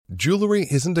Jewelry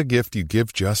isn't a gift you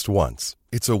give just once.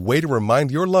 It's a way to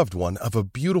remind your loved one of a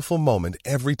beautiful moment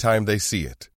every time they see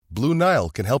it. Blue Nile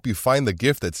can help you find the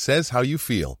gift that says how you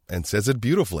feel and says it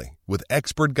beautifully, with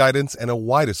expert guidance and a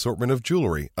wide assortment of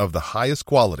jewelry of the highest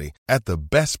quality at the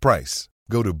best price.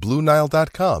 Go to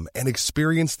BlueNile.com and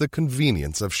experience the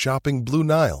convenience of shopping Blue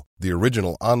Nile, the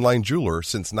original online jeweler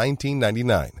since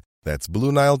 1999. That's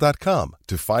BlueNile.com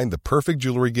to find the perfect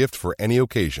jewelry gift for any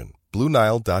occasion.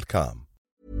 BlueNile.com.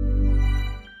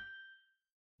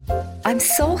 I'm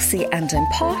saucy and I'm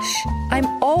posh. I'm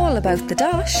all about the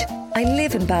dosh. I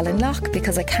live in Ballinlough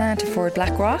because I can't afford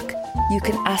Blackrock. You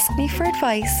can ask me for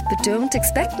advice, but don't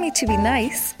expect me to be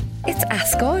nice. It's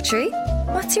Ask Audrey.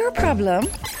 What's your problem?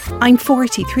 I'm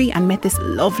 43 and met this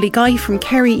lovely guy from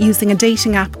Kerry using a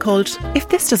dating app called If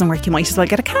This Doesn't Work, You Might As Well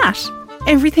Get a Cat.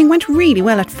 Everything went really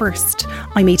well at first.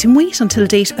 I made him wait until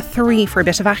date 3 for a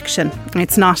bit of action.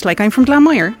 It's not like I'm from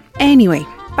Glanmire. Anyway,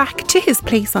 back to his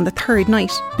place on the third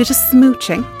night. Bit of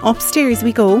smooching. Upstairs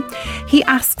we go. He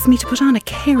asks me to put on a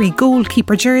Kerry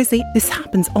goalkeeper jersey. This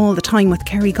happens all the time with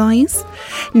Kerry guys.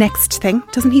 Next thing,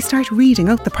 doesn't he start reading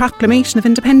out the Proclamation of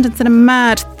Independence in a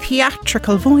mad,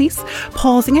 theatrical voice,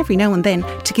 pausing every now and then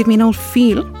to give me an old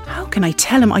feel? How can I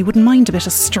tell him I wouldn't mind a bit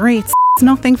of straight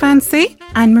nothing fancy?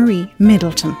 Anne-Marie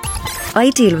Middleton.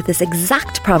 I deal with this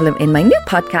exact problem in my new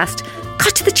podcast,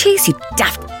 Cut to the Chase, you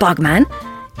daft bogman.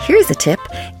 Here's a tip.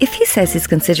 If he says he's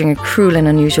considering a cruel and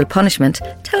unusual punishment,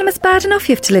 tell him it's bad enough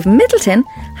you have to live in Middleton.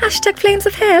 #Flames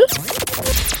of Hell.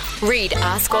 Read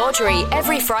Ask Audrey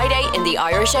every Friday in the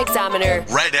Irish Examiner.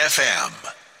 Red FM.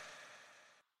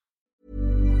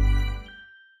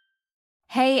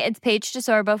 Hey, it's Paige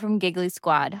DeSorbo from Giggly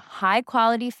Squad. High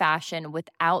quality fashion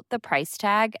without the price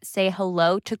tag. Say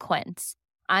hello to Quince.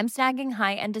 I'm snagging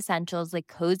high-end essentials like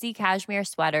cozy cashmere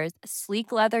sweaters,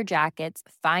 sleek leather jackets,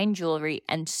 fine jewelry,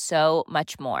 and so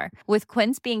much more. With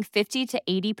Quince being 50 to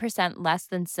 80% less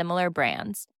than similar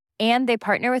brands. And they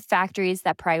partner with factories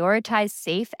that prioritize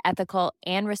safe, ethical,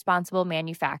 and responsible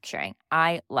manufacturing.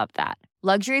 I love that.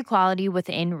 Luxury quality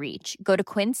within reach. Go to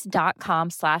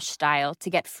quince.com/style to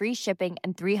get free shipping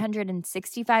and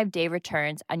 365-day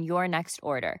returns on your next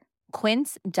order.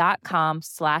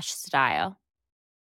 Quince.com/style.